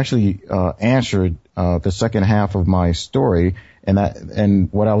you actually answered the second half of my story.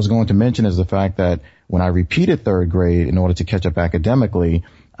 And what I was going to mention is the fact that when I repeated third grade in order to catch up academically,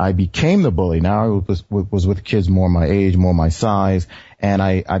 I became the bully. Now I was with kids more my age, more my size, and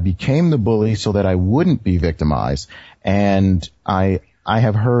I became the bully so that I wouldn't be victimized. And I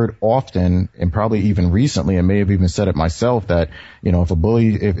have heard often, and probably even recently, and may have even said it myself, that,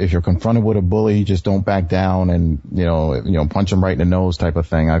 if you're confronted with a bully, just don't back down and, punch them right in the nose type of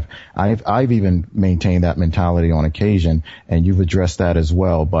thing. I've even maintained that mentality on occasion, and you've addressed that as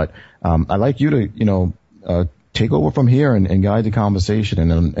well. But, I'd like you to, take over from here and guide the conversation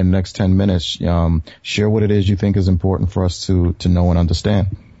in the next 10 minutes. Share what it is you think is important for us to know and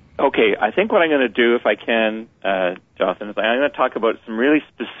understand. Okay, I think what I'm going to do, if I can, Jonathan, is I'm going to talk about some really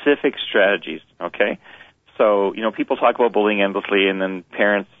specific strategies, okay? So, people talk about bullying endlessly, and then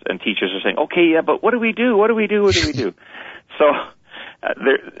parents and teachers are saying, okay, yeah, but what do we do? So,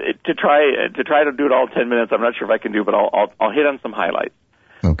 to try to do it all in 10 minutes, I'm not sure if I can do, but I'll hit on some highlights.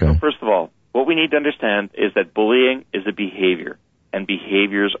 Okay. So first of all, what we need to understand is that bullying is a behavior, and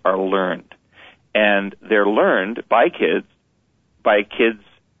behaviors are learned. And they're learned by kids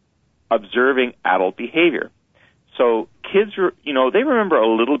observing adult behavior. So kids, they remember a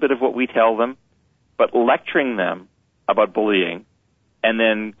little bit of what we tell them, but lecturing them about bullying and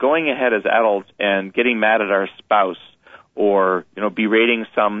then going ahead as adults and getting mad at our spouse or, berating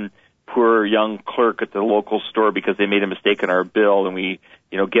some poor young clerk at the local store because they made a mistake in our bill and we,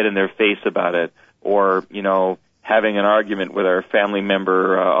 get in their face about it, or, having an argument with our family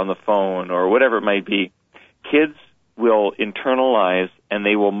member on the phone or whatever it might be. Kids will internalize, and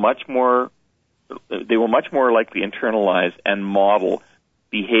they will much more likely internalize and model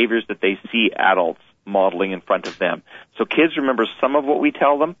behaviors that they see adults modeling in front of them. So kids remember some of what we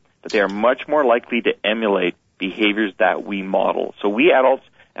tell them, but they are much more likely to emulate behaviors that we model. So we adults,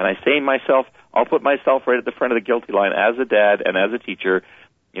 and I say myself, I'll put myself right at the front of the guilty line as a dad and as a teacher.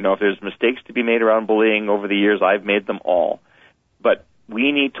 If there's mistakes to be made around bullying over the years, I've made them all. But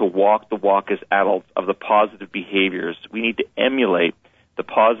we need to walk the walk as adults of the positive behaviors. We need to emulate the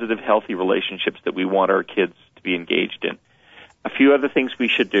positive, healthy relationships that we want our kids to be engaged in. A few other things we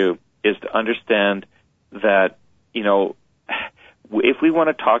should do is to understand that, if we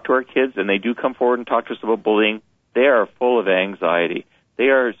want to talk to our kids and they do come forward and talk to us about bullying, they are full of anxiety. They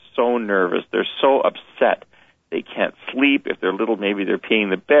are so nervous. They're so upset. They can't sleep. If they're little, maybe they're peeing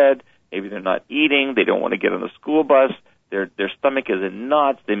the bed. Maybe they're not eating. They don't want to get on the school bus. Their stomach is in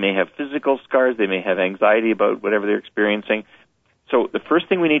knots. They may have physical scars. They may have anxiety about whatever they're experiencing. So the first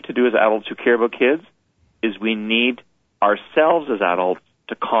thing we need to do as adults who care about kids is we need ourselves as adults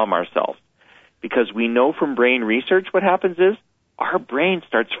to calm ourselves. Because we know from brain research what happens is our brain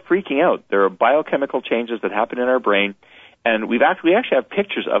starts freaking out. There are biochemical changes that happen in our brain, and we actually have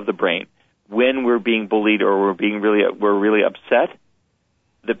pictures of the brain when we're being bullied or we're really upset.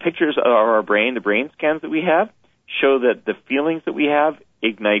 The pictures of our brain, the brain scans that we have, show that the feelings that we have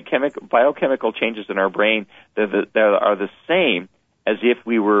ignite biochemical changes in our brain that are the same as if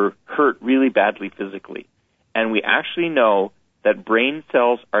we were hurt really badly physically. And we actually know that brain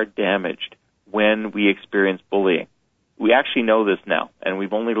cells are damaged when we experience bullying. We actually know this now, and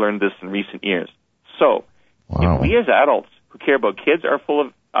we've only learned this in recent years. So, if we as adults who care about kids are full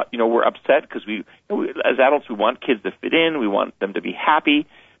of, we're upset because as adults, we want kids to fit in, we want them to be happy,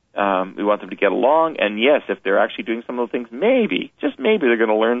 we want them to get along, and yes, if they're actually doing some of the things, maybe, just maybe, they're going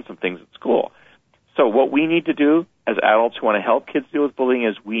to learn some things at school. So what we need to do as adults who want to help kids deal with bullying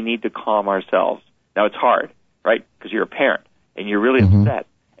is we need to calm ourselves. Now, it's hard, right, because you're a parent, and you're really upset,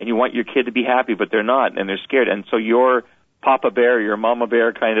 and you want your kid to be happy, but they're not, and they're scared. And so your Papa Bear, your Mama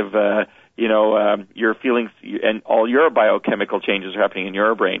Bear kind of, your feelings and all your biochemical changes are happening in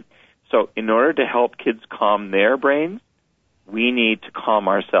your brain. So in order to help kids calm their brains, we need to calm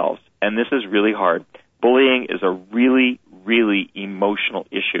ourselves. And this is really hard. Bullying is a really, really emotional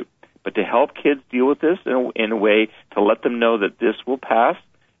issue. But to help kids deal with this in a way to let them know that this will pass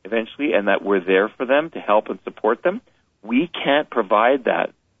eventually and that we're there for them to help and support them, we can't provide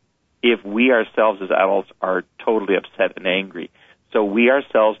that if we ourselves as adults are totally upset and angry. So we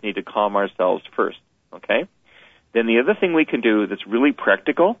ourselves need to calm ourselves first, okay? Then the other thing we can do that's really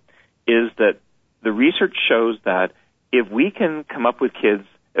practical is that the research shows that if we can come up with kids,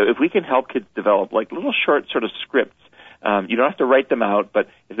 if we can help kids develop like little short sort of scripts, you don't have to write them out, but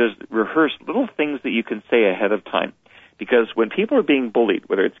if there's rehearsed little things that you can say ahead of time. Because when people are being bullied,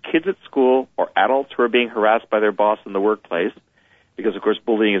 whether it's kids at school or adults who are being harassed by their boss in the workplace, because, of course,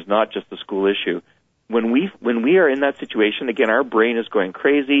 bullying is not just a school issue. When we are in that situation, again, our brain is going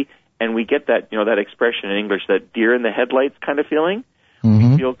crazy, and we get that, that expression in English, that deer in the headlights kind of feeling.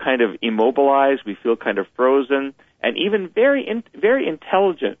 We feel kind of immobilized. We feel kind of frozen. And even very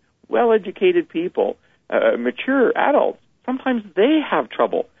intelligent, well-educated people, mature adults, sometimes they have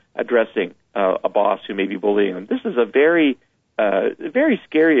trouble addressing a boss who may be bullying them. This is a very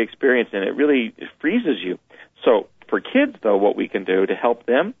scary experience, and it really freezes you. So for kids, though, what we can do to help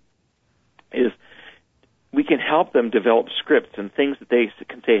them is we can help them develop scripts and things that they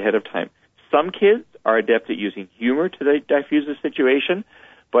can say ahead of time. Some kids are adept at using humor to diffuse the situation,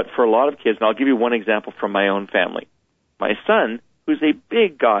 but for a lot of kids, and I'll give you one example from my own family. My son, who's a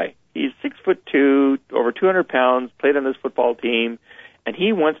big guy, he's 6'2", over 200 pounds, played on this football team, and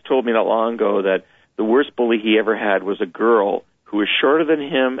he once told me not long ago that the worst bully he ever had was a girl who was shorter than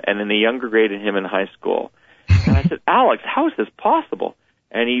him and in a younger grade than him in high school. And I said, Alex, how is this possible?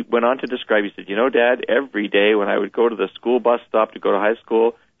 And he went on to describe, he said, Dad, every day when I would go to the school bus stop to go to high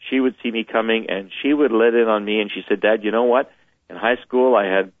school, she would see me coming and she would let in on me. And she said, Dad, you know what? In high school, I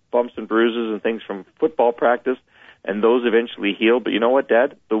had bumps and bruises and things from football practice, and those eventually healed. But you know what,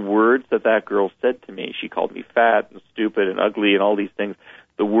 Dad? The words that girl said to me, she called me fat and stupid and ugly and all these things.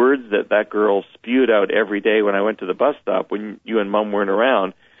 The words that girl spewed out every day when I went to the bus stop when you and Mom weren't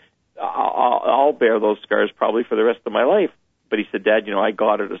around, I'll bear those scars probably for the rest of my life. But he said, Dad, I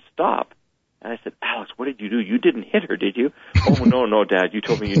got her to stop. And I said, Alex, what did you do? You didn't hit her, did you? Oh, no, Dad. You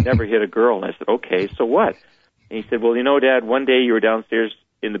told me you never hit a girl. And I said, okay, so what? And he said, well, Dad, one day you were downstairs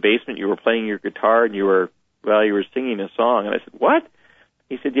in the basement, you were playing your guitar, and you were singing a song. And I said, what?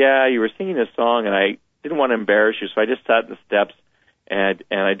 He said, yeah, you were singing a song, and I didn't want to embarrass you, so I just sat in the steps, and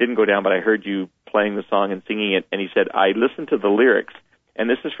I didn't go down, but I heard you playing the song and singing it. And he said, I listened to the lyrics, and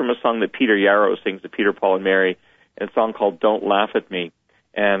this is from a song that Peter Yarrow sings, the Peter, Paul, and Mary, a song called Don't Laugh at Me.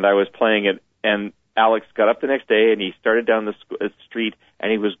 And I was playing it, and Alex got up the next day, and he started down the street,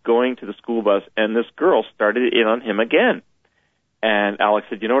 and he was going to the school bus, and this girl started in on him again. And Alex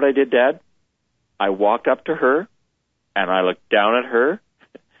said, you know what I did, Dad? I walked up to her, and I looked down at her,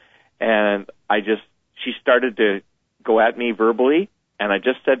 and she started to go at me verbally, and I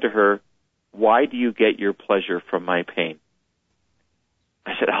just said to her, why do you get your pleasure from my pain?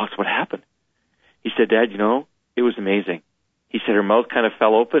 I said, Alex, what happened? He said, Dad, it was amazing. he said her mouth kind of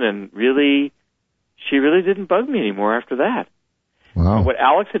fell open, and she really didn't bug me anymore after that. Wow. What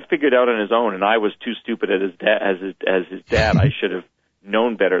Alex had figured out on his own, and I was too stupid as his dad. I should have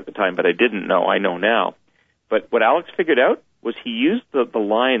known better at the time, but I didn't know. I know now. But what Alex figured out was he used the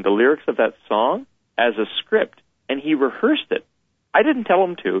lyrics of that song as a script, and he rehearsed it. I didn't tell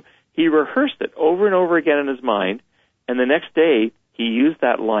him to. He rehearsed it over and over again in his mind, and the next day he used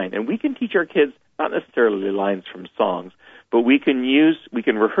that line. And we can teach our kids not necessarily lines from songs, but we can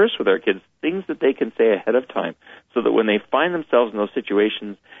rehearse with our kids things that they can say ahead of time, so that when they find themselves in those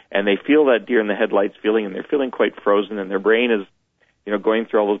situations and they feel that deer in the headlights feeling, and they're feeling quite frozen, and their brain is, going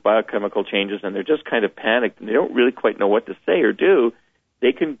through all those biochemical changes, and they're just kind of panicked, and they don't really quite know what to say or do,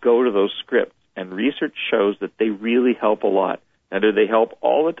 they can go to those scripts. And research shows that they really help a lot. Now, do they help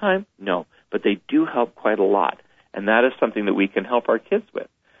all the time? No, but they do help quite a lot. And that is something that we can help our kids with.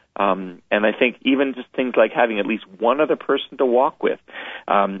 And I think even just things like having at least one other person to walk with.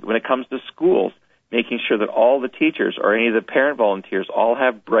 When it comes to schools, making sure that all the teachers or any of the parent volunteers all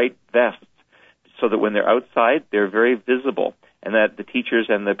have bright vests so that when they're outside, they're very visible, and that the teachers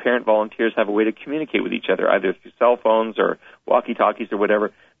and the parent volunteers have a way to communicate with each other, either through cell phones or walkie-talkies or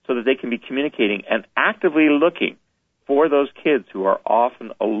whatever, so that they can be communicating and actively looking for those kids who are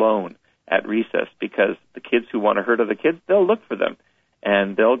often alone at recess, because the kids who want to hurt other kids, they'll look for them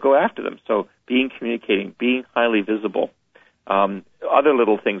and they'll go after them. So communicating, being highly visible. Other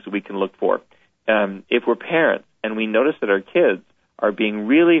little things that we can look for. If we're parents and we notice that our kids are being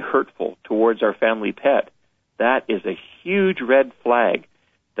really hurtful towards our family pet, that is a huge red flag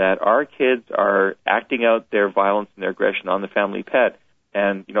that our kids are acting out their violence and their aggression on the family pet.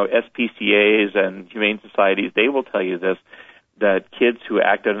 And, SPCAs and humane societies, they will tell you this, that kids who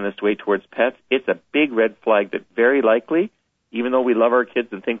act out in this way towards pets, it's a big red flag that very likely, even though we love our kids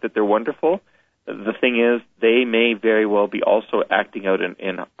and think that they're wonderful, the thing is they may very well be also acting out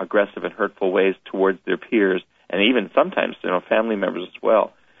in aggressive and hurtful ways towards their peers, and even sometimes, family members as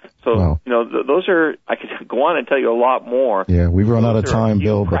well. So, wow. Those are, I could go on and tell you a lot more. Yeah, we've run out of time,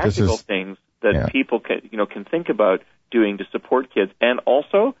 Bill, but this is practical things that people can think about doing to support kids. And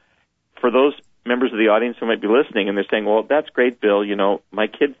also, for those members of the audience who might be listening and they're saying, well, that's great, Bill, my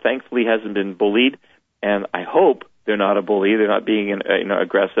kid thankfully hasn't been bullied, and I hope they're not a bully, they're not being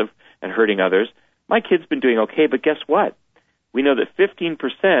aggressive and hurting others. My kid's been doing okay, but guess what? We know that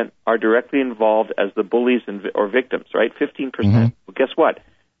 15% are directly involved as the bullies or victims, right? 15%. Mm-hmm. Well, guess what?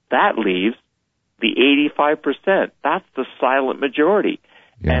 That leaves the 85%. That's the silent majority.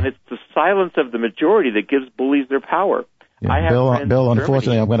 Yeah. And it's the silence of the majority that gives bullies their power. Yeah. Bill,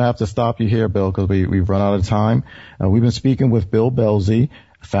 unfortunately, I'm going to have to stop you here, Bill, because we've run out of time. We've been speaking with Bill Belzy,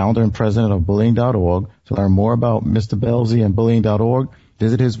 founder and president of Bullying.org. To learn more about Mr. Belzy and Bullying.org,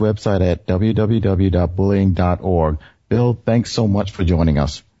 visit his website at www.bullying.org. Bill, thanks so much for joining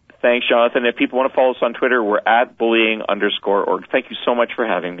us. Thanks, Jonathan. If people want to follow us on Twitter, we're at bullying_org. Thank you so much for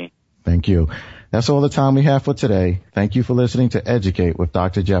having me. Thank you. That's all the time we have for today. Thank you for listening to Educate with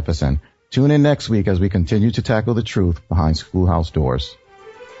Dr. Jefferson. Tune in next week as we continue to tackle the truth behind schoolhouse doors.